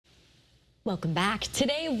Welcome back.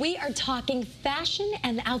 Today we are talking fashion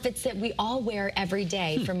and the outfits that we all wear every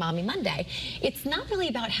day for Mommy Monday. It's not really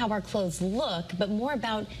about how our clothes look, but more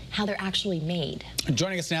about how they're actually made.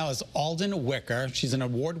 Joining us now is Alden Wicker. She's an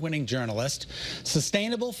award-winning journalist,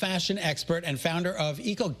 sustainable fashion expert, and founder of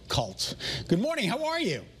Ecocult. Good morning. How are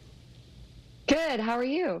you? Good. How are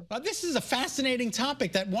you? This is a fascinating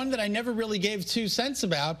topic, one that I never really gave 2 cents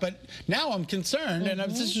about, but now I'm concerned, and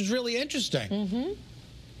this is really interesting.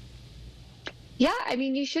 Yeah, I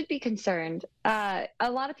mean, you should be concerned. A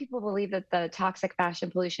lot of people believe that the toxic fashion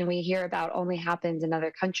pollution we hear about only happens in other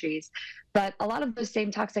countries, but a lot of those same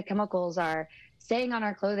toxic chemicals are staying on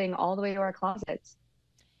our clothing all the way to our closets.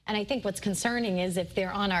 And I think what's concerning is if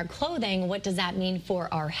they're on our clothing, what does that mean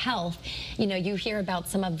for our health? You know, you hear about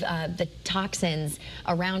some of the toxins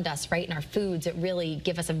around us, right, in our foods that really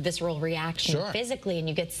give us a visceral reaction physically, and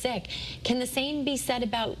you get sick. Can the same be said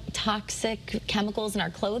about toxic chemicals in our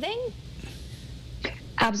clothing?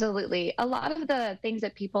 Absolutely. A lot of the things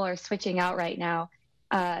that people are switching out right now,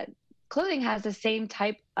 clothing has the same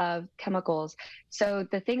type of chemicals. So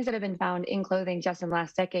the things that have been found in clothing just in the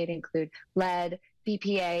last decade include lead,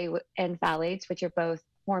 BPA, and phthalates, which are both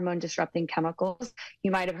hormone disrupting chemicals.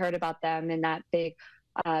 You might have heard about them in that big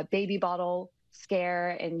baby bottle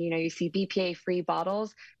scare, and you see BPA free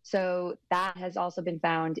bottles. So that has also been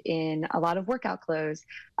found in a lot of workout clothes.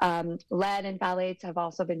 Lead and phthalates have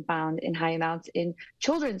also been found in high amounts in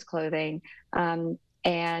children's clothing. And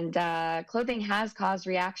clothing has caused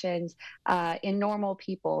reactions in normal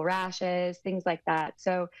people, rashes, things like that.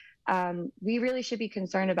 So we really should be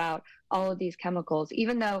concerned about all of these chemicals,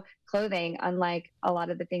 even though clothing, unlike a lot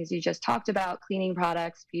of the things you just talked about, cleaning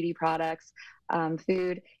products, beauty products,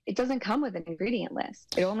 food, it doesn't come with an ingredient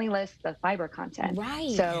list. It only lists the fiber content.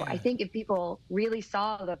 Right. So I think if people really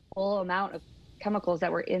saw the full amount of chemicals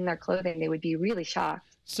that were in their clothing, they would be really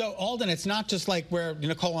shocked. So, Alden, it's not just like where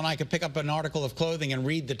Nicole and I could pick up an article of clothing and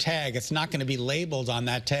read the tag. It's not going to be labeled on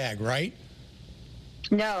that tag, right?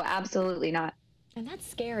 No, absolutely not. And that's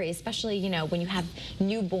scary, especially, when you have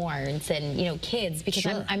newborns and, kids, because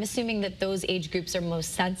I'm assuming that those age groups are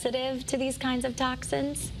most sensitive to these kinds of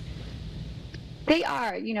toxins. They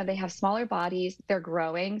are, they have smaller bodies, they're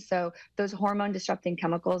growing. So those hormone disrupting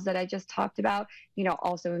chemicals that I just talked about,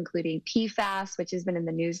 also including PFAS, which has been in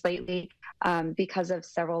the news lately because of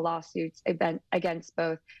several lawsuits against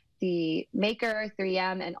both the maker,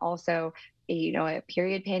 3M, and also, a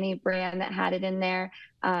period panty brand that had it in there.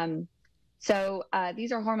 So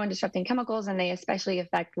these are hormone disrupting chemicals, and they especially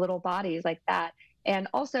affect little bodies like that. And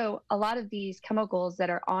also a lot of these chemicals that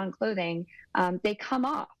are on clothing, they come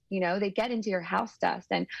off, they get into your house dust.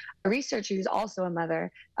 And a researcher who's also a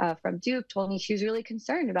mother from Duke told me she was really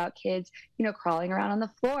concerned about kids, crawling around on the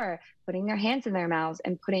floor, putting their hands in their mouths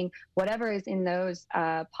and putting whatever is in those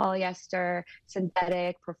polyester,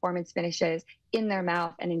 synthetic performance finishes in their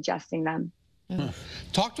mouth and ingesting them.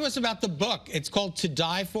 Talk to us about the book. It's called To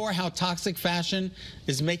Die For, How Toxic Fashion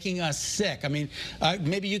is Making Us Sick. I mean,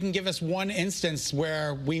 maybe you can give us one instance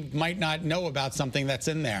where we might not know about something that's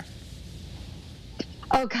in there.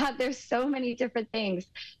 Oh, God, there's so many different things.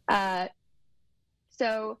 Well,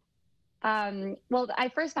 I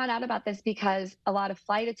first found out about this because a lot of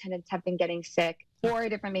flight attendants have been getting sick. 4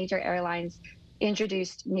 different major airlines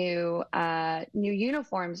introduced new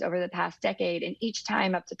uniforms over the past decade, and each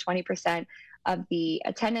time up to 20% of the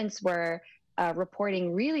attendants were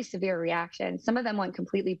reporting really severe reactions. Some of them went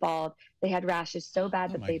completely bald. They had rashes so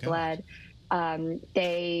bad that they bled.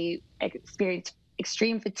 They experienced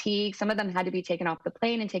extreme fatigue. Some of them had to be taken off the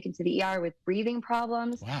plane and taken to the ER with breathing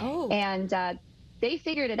problems. Wow. And they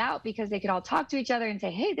figured it out because they could all talk to each other and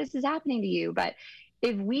say, hey, this is happening to you. But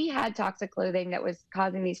if we had toxic clothing that was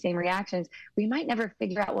causing these same reactions, we might never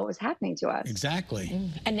figure out what was happening to us.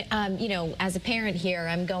 Exactly. And, as a parent here,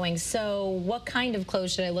 I'm going, so what kind of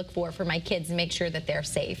clothes should I look for my kids and make sure that they're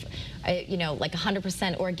safe? Like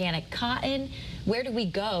 100% organic cotton. Where do we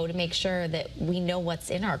go to make sure that we know what's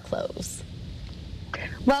in our clothes?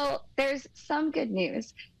 Well, there's some good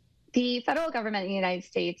news. The federal government in the United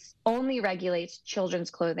States only regulates children's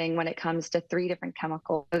clothing when it comes to 3 different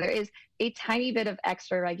chemicals. So there is a tiny bit of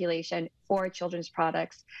extra regulation for children's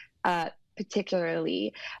products,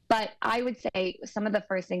 particularly. But I would say some of the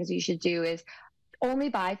first things you should do is only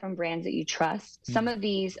buy from brands that you trust. Some of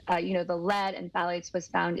these, the lead and phthalates was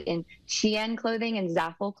found in Shein clothing and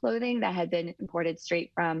Zaful clothing that had been imported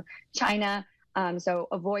straight from China. So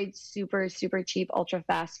avoid super, super cheap, ultra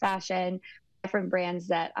fast fashion. From brands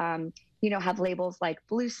that, have labels like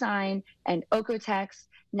Blue Sign and Okotex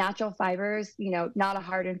natural fibers, not a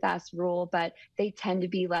hard and fast rule, but they tend to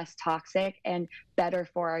be less toxic and better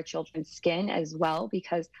for our children's skin as well,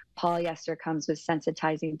 because polyester comes with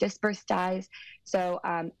sensitizing disperse dyes. So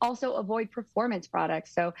also avoid performance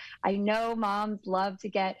products. So I know moms love to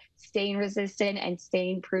get stain resistant and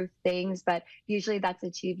stain proof things, but usually that's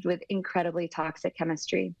achieved with incredibly toxic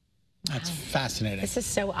chemistry. That's fascinating. This is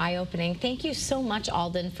so eye-opening. Thank you so much,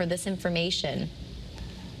 Alden, for this information.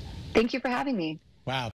 Thank you for having me. Wow.